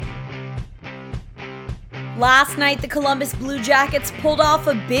Last night, the Columbus Blue Jackets pulled off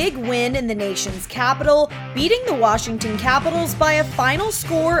a big win in the nation's capital, beating the Washington Capitals by a final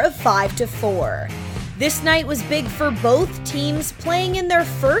score of 5-4. This night was big for both teams playing in their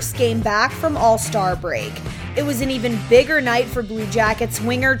first game back from All-Star break. It was an even bigger night for Blue Jackets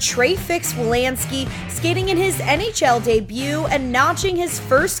winger Trey Fix-Wolansky skating in his NHL debut and notching his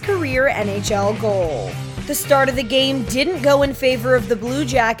first career NHL goal. The start of the game didn't go in favor of the Blue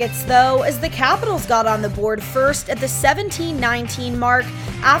Jackets, though, as the Capitals got on the board first at the 17-19 mark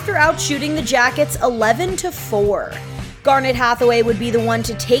after outshooting the Jackets 11-4. Garnet Hathaway would be the one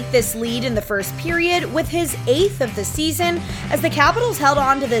to take this lead in the first period with his 8th of the season, as the Capitals held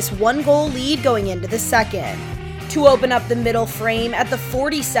on to this one-goal lead going into the second. To open up the middle frame at the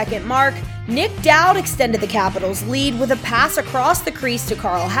 42nd mark, Nick Dowd extended the Capitals' lead with a pass across the crease to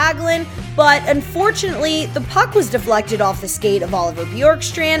Carl Hagelin, but unfortunately, the puck was deflected off the skate of Oliver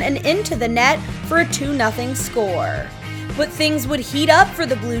Bjorkstrand and into the net for a 2-0 score. But things would heat up for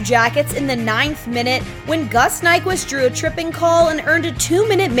the Blue Jackets in the 9th minute when Gus Nyquist drew a tripping call and earned a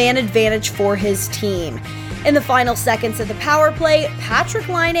 2-minute man advantage for his team. In the final seconds of the power play, Patrik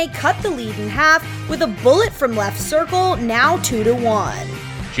Laine cut the lead in half with a bullet from left circle, now 2-1.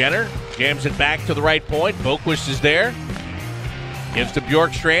 Jenner jams it back to the right point. Boqvist is there. Gives to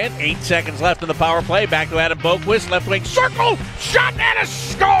Bjorkstrand. 8 seconds left in the power play. Back to Adam Boqvist. Left wing circle. Shot and a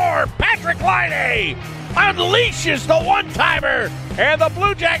score. Patrik Laine unleashes the one-timer. And the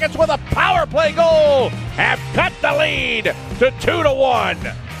Blue Jackets with a power play goal have cut the lead to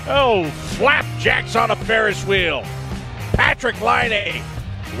 2-1. Oh, flapjacks on a Ferris wheel. Patrik Laine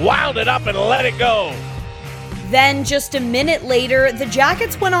wound it up and let it go. Then, just a minute later, the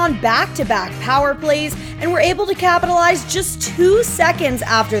Jackets went on back-to-back power plays and were able to capitalize just 2 seconds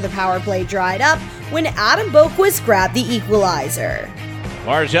after the power play dried up when Adam Boqvist grabbed the equalizer.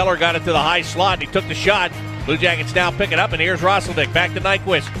 Lars Eller got it to the high slot and he took the shot. Blue Jackets now pick it up, and here's Roslovic back to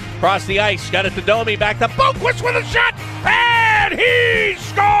Nyquist. Across the ice, got it to Domi, back to Boqvist with a shot, and he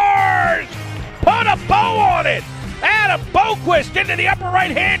scores! Put a bow on it! Adam Boqvist into the upper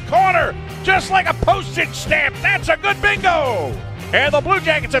right-hand corner, just like a postage stamp. That's a good bingo! And the Blue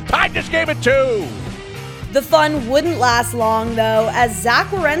Jackets have tied this game at 2. The fun wouldn't last long, though, as Zach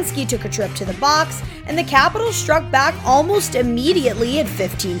Werenski took a trip to the box, and the Capitals struck back almost immediately at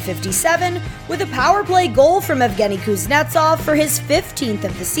 15:57 with a power play goal from Evgeny Kuznetsov for his 15th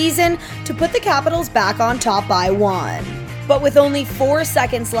of the season to put the Capitals back on top by 1. But with only 4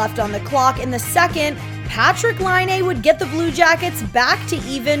 seconds left on the clock in the second, Patrik Laine would get the Blue Jackets back to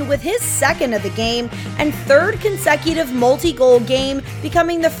even with his second of the game and third consecutive multi-goal game,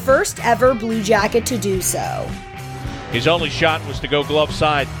 becoming the first ever Blue Jacket to do so. His only shot was to go glove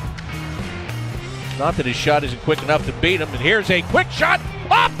side. Not that his shot isn't quick enough to beat him, and here's a quick shot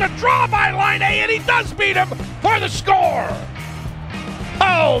off the draw by Laine, and he does beat him for the score!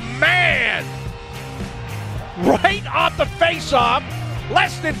 Oh, man! Right off the face-off,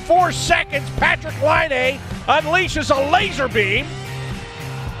 less than 4 seconds, Patrik Laine unleashes a laser beam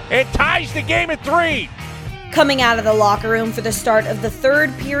and ties the game at 3. Coming out of the locker room for the start of the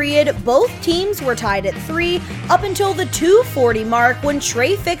third period, both teams were tied at 3 up until the 2:40 mark when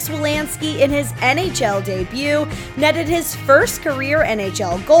Trey Fix-Wolansky in his NHL debut netted his first career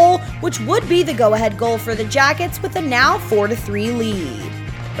NHL goal, which would be the go-ahead goal for the Jackets with a now 4-3 lead.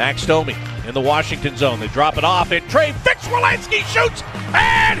 Max Domi in the Washington zone. They drop it off, and Trey Fix-Wolansky shoots,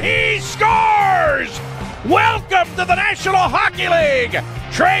 and he scores! Welcome to the National Hockey League,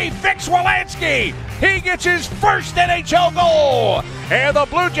 Trey Fix-Wolansky. He gets his first NHL goal, and the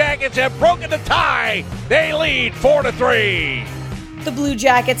Blue Jackets have broken the tie. They lead 4-3. The Blue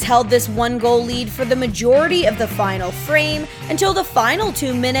Jackets held this one-goal lead for the majority of the final frame until the final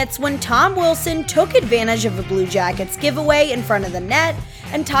 2 minutes when Tom Wilson took advantage of a Blue Jackets giveaway in front of the net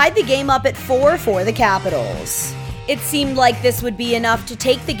and tied the game up at 4 for the Capitals. It seemed like this would be enough to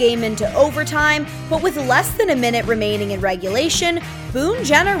take the game into overtime, but with less than a minute remaining in regulation, Boone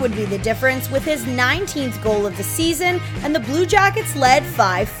Jenner would be the difference with his 19th goal of the season, and the Blue Jackets led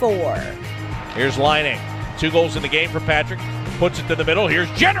 5-4. Here's Laine. 2 goals in the game for Patrik. Puts it to the middle. Here's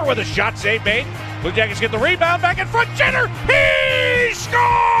Jenner with a shot, save made. Blue Jackets get the rebound, back in front. Jenner, he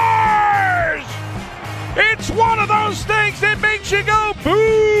scores! It's one of those things that makes you go,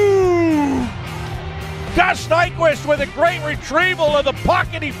 boo! Gus Nyquist with a great retrieval of the puck,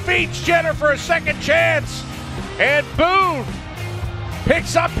 and he feeds Jenner for a second chance. And Boone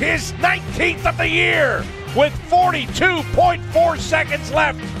picks up his 19th of the year with 42.4 seconds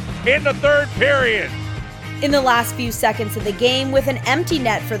left in the third period. In the last few seconds of the game, with an empty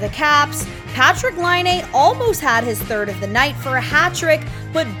net for the Caps, Patrik Laine almost had his third of the night for a hat trick,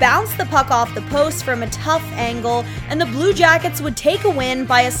 but bounced the puck off the post from a tough angle, and the Blue Jackets would take a win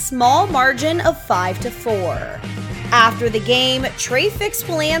by a small margin of 5-4. After the game, Trey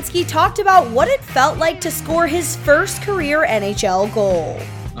Fix-Polanski talked about what it felt like to score his first career NHL goal.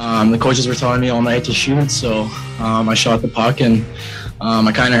 The coaches were telling me all night to shoot, so I shot the puck, and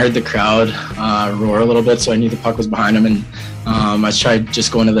I kind of heard the crowd roar a little bit, so I knew the puck was behind him, and I tried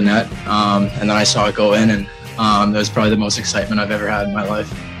just going to the net, and then I saw it go in, and that was probably the most excitement I've ever had in my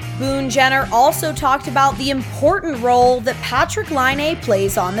life. Boone Jenner also talked about the important role that Patrik Laine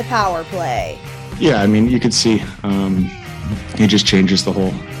plays on the power play. Yeah, I mean, you could see he just changes the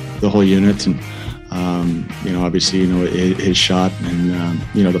whole unit, and obviously, his shot and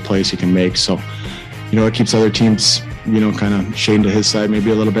the plays he can make. So, it keeps other teams, kind of shading to his side maybe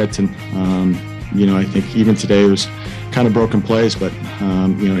a little bit. And I think even today it was kind of broken plays, but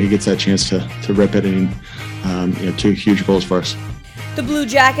he gets that chance to rip it, and 2 huge goals for us. The Blue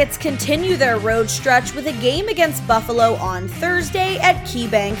Jackets continue their road stretch with a game against Buffalo on Thursday at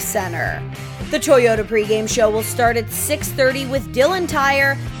KeyBank Center. The Toyota pregame show will start at 6:30 with Dylan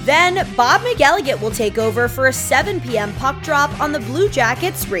Tyre, then Bob McElligott will take over for a 7 p.m. puck drop on the Blue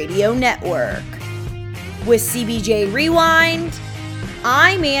Jackets radio network. With CBJ Rewind,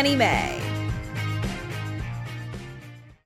 I'm Annie Mae.